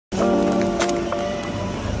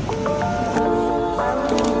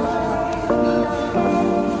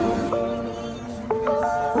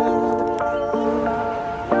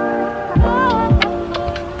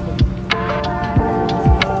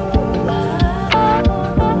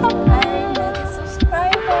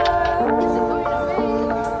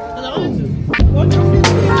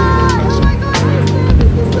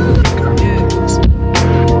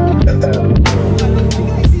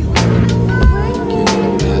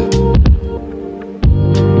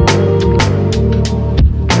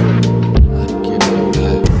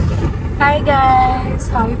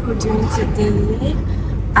people doing today?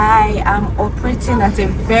 I am operating at a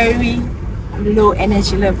very low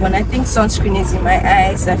energy level, and I think sunscreen is in my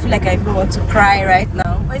eyes. I feel like I even want to cry right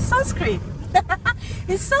now, but it's sunscreen.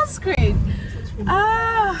 It's sunscreen.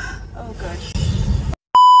 Oh gosh.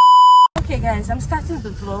 Okay guys, I'm starting the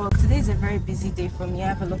vlog. Today is a very busy day for me. I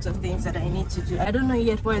have a lot of things that I need to do. I don't know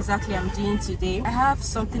yet what exactly I'm doing today. I have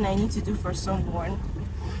something I need to do for someone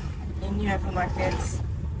in New Haven Market.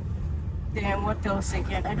 Then what else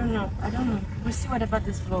again? I don't know. We'll see whatever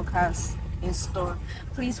this vlog has in store.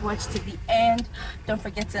 Please watch to the end. Don't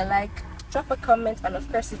forget to like, drop a comment, and of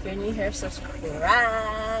course if you're new here, subscribe.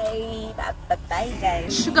 Bye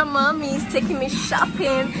guys. Sugar mommy is taking me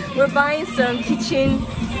shopping. We're buying some kitchen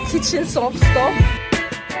soft stuff.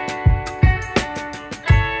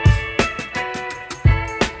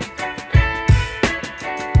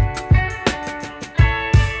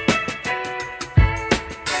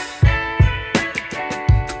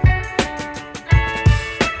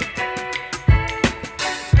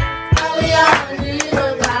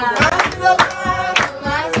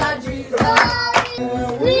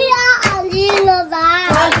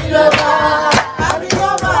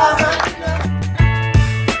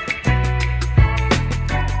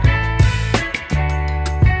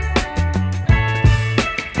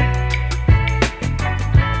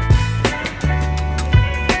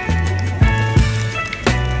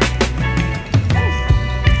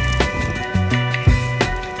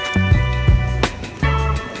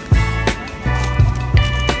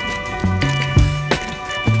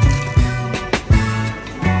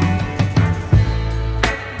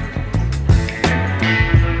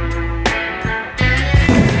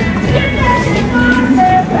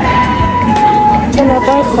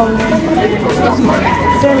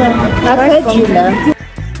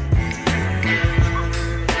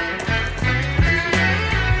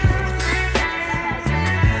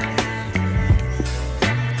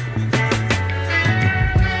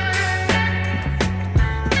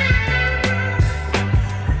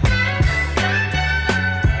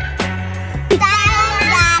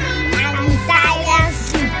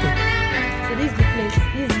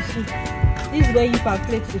 This is where you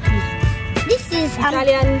calculate the food. This is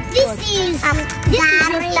Italian. This is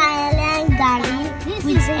Italian curry. This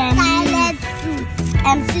is Thailand soup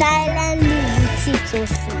and Thailand potato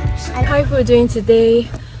soup. And how are you doing today?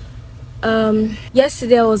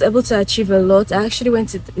 Yesterday I was able to achieve a lot. I actually went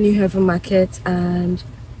to the New Haven Market and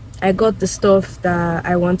I got the stuff that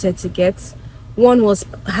I wanted to get. One was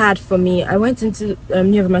hard for me. I went into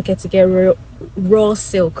New Haven Market to get raw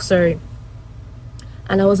silk, sorry.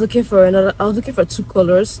 And I was looking for two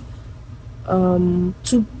colors,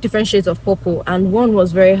 two different shades of purple, and one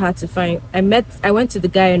was very hard to find. I went to the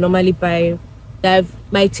guy I normally buy, that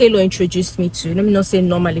my tailor introduced me to. Let me not say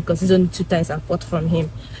normally because it's only 2 times I've bought from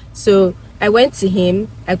him. So I went to him,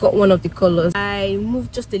 I got one of the colors. I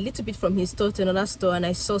moved just a little bit from his store to another store and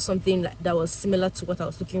I saw something that was similar to what I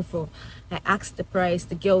was looking for. I asked the price.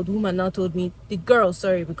 The woman now told me, the girl,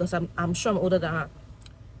 sorry, because I'm sure I'm older than her.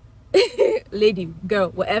 Lady, girl,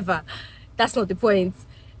 whatever, that's not the point.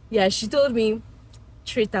 Yeah, she told me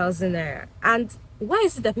 3,000 naira. And why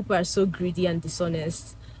is it that people are so greedy and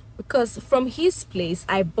dishonest? Because from his place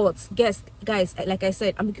I bought, guys, like I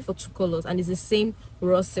said, I'm looking for 2 colors and it's the same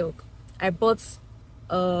raw silk. I bought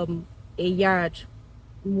a yard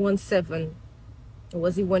 1.7, or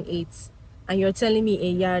was it 1.8, and you're telling me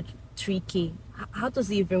a yard 3K. How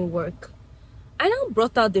does it even work? I now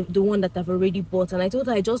brought out the one that I've already bought, and I told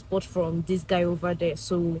her I just bought from this guy over there.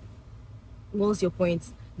 So what's your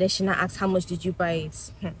point? Then she now asked, how much did you buy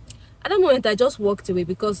it? At that moment I just walked away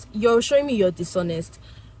because you're showing me you're dishonest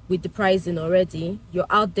with the pricing already. You're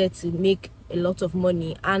out there to make a lot of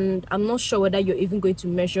money, and I'm not sure whether you're even going to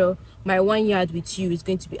measure my 1 yard with you is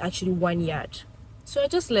going to be actually 1 yard. So I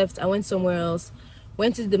just left. I went somewhere else,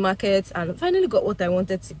 went to the market, and finally got what I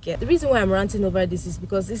wanted to get. The reason why I'm ranting over this is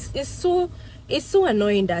because it's so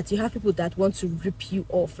annoying that you have people that want to rip you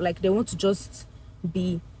off. Like, they want to just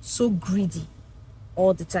be so greedy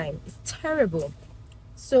all the time. It's terrible.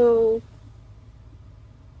 So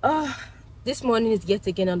this morning is yet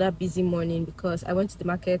again another busy morning because I went to the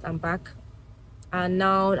market and back, and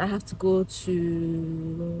now I have to go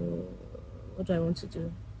to, what do I want to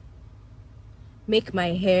do? Make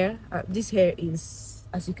my hair. This hair is,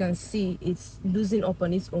 as you can see, it's losing up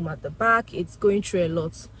on its own at the back. It's going through a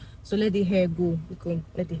lot. So let the hair go.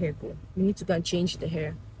 Let the hair go. We need to go and change the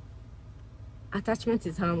hair. Attachment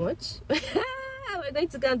is how much? We're going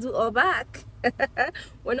to go and do all back.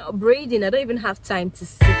 We're not braiding. I don't even have time to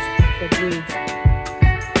sit for braids.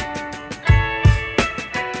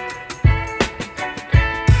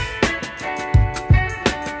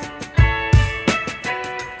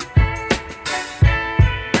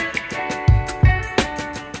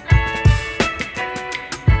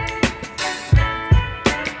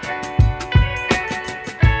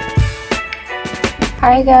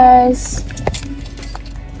 Hi guys.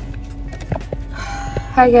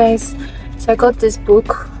 Hi guys. So I got this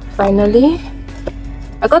book finally.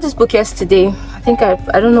 I got this book yesterday. I think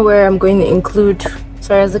I don't know where I'm going to include.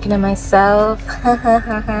 Sorry, I was looking at myself.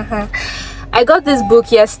 I got this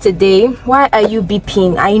book yesterday. Why are you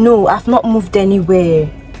beeping? I know I've not moved anywhere.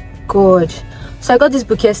 God. So I got this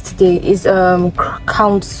book yesterday. It's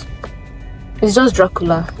Count. It's just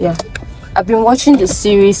Dracula. Yeah. I've been watching the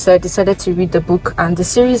series, so I decided to read the book. And the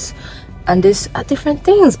series and this are different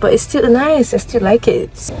things, but it's still nice. I still like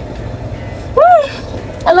it.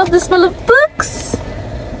 I love the smell of books.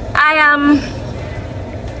 I am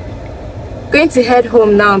going to head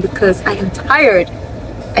home now because I am tired.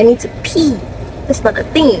 I need to pee. That's not a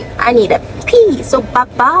thing. I need a pee. So bye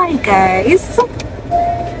bye guys.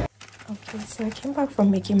 Okay, so I came back from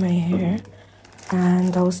making my hair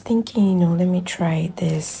and I was thinking, you know, let me try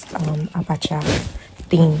this abacha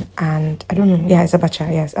thing. And I don't know, yeah, it's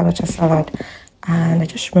abacha. Yes, abacha salad. And I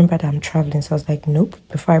just remembered I'm traveling, so I was like, nope,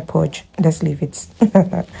 before I purge, let's leave it.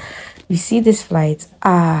 You see this flight?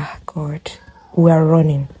 Ah, God, we are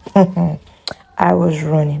running. I was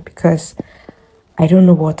running because I don't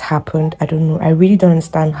know what happened. I don't know. I really don't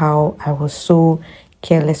understand how I was so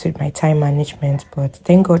careless with my time management, but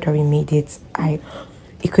thank God that we made it.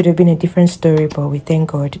 It could have been a different story, but we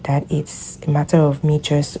thank God that it's a matter of me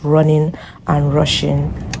just running and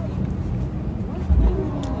rushing.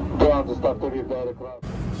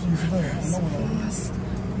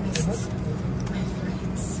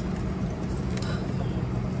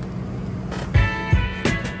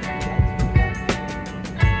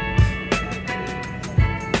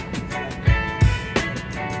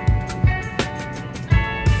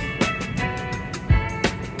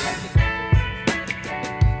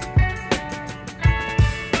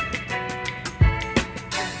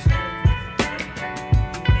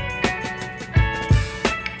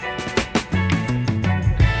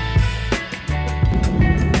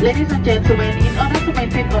 Ladies and gentlemen, in order to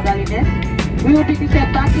maintain orderliness, we will be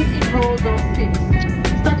disembarking in rows of six,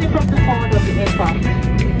 starting from the front of the aircraft.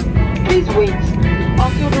 Please wait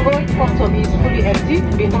until the row in front of you is fully empty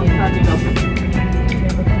before standing up.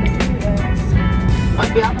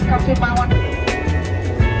 On behalf of Captain Mawan,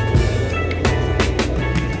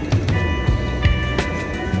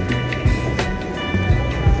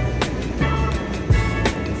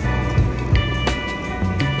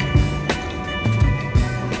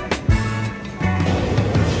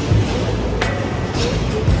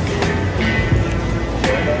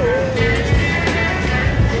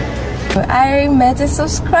 I met a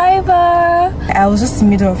subscriber. I was just in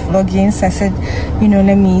the middle of vlogging, so I said, you know,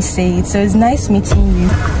 let me say it. So it's nice meeting you.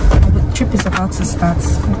 The trip is about to start.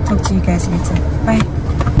 I'll talk to you guys later. Bye.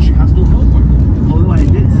 She has no homework. Although I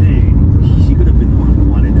did say she could have been the one who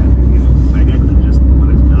wanted that video. Like I could have just put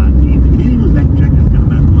it on. He was like Jack is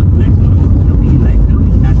gonna have what next one. Don't be like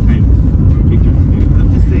that kind of picture. I'm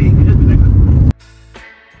just saying, you just be like.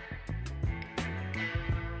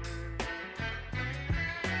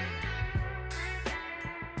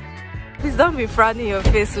 Please don't be frowning your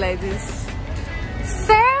face like this.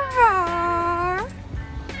 Sarah!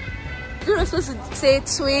 You're not supposed to say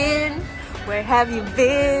twin. Where have you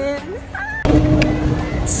been?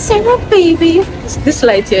 Sarah, baby. This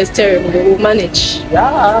light here is terrible. We'll manage.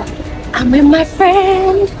 Yeah. I'm with my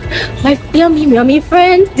friend. My yummy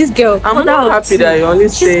friend. This girl. I'm not happy that you only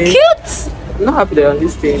stay. She's cute. I'm not happy that you only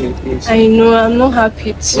stay in place. I know, I'm not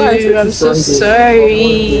happy too. I'm so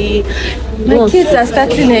sorry. My kids are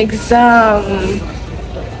starting exam.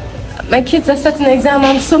 My kids are starting exam.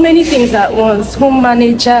 I'm so many things at once. Home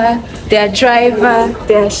manager, their driver,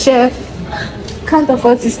 their chef. Can't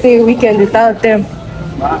afford to stay a weekend without them.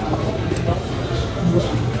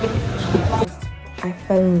 I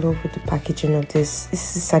fell in love with the packaging of this.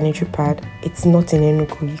 This is a sanitary pad. It's not in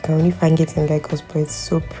Enugu. You can only find it in Lagos, but it's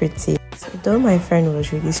so pretty. So though my friend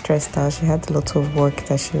was really stressed out, she had a lot of work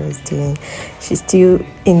that she was doing, she still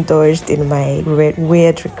indulged in my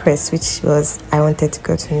weird request, which was I wanted to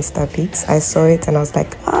go to Mr. Biggs. I saw it and I was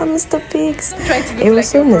like, oh, Mr. Biggs. It was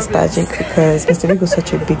so nostalgic because Mr. Biggs was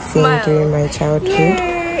such a big thing during my childhood.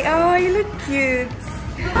 Yay! Oh, you look cute.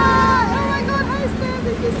 Oh my god, hi Stan,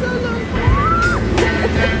 thank you so much.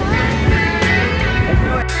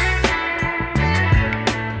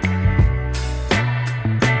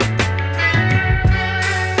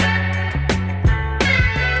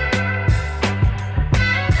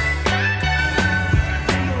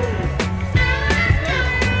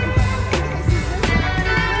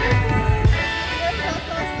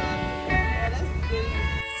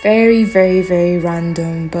 Very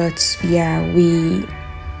random, but yeah, we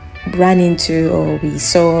ran into, or we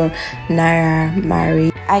saw Naira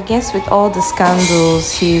marry. I guess with all the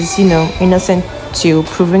scandals, he's, you know, innocent till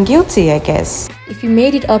proven guilty, I guess. If you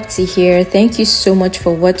made it up to here, thank you so much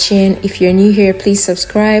for watching. If you're new here, please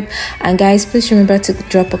subscribe. And guys, please remember to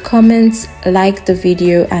drop a comment, like the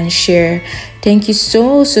video, and share. Thank you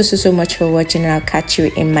so much for watching, and I'll catch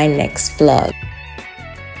you in my next vlog.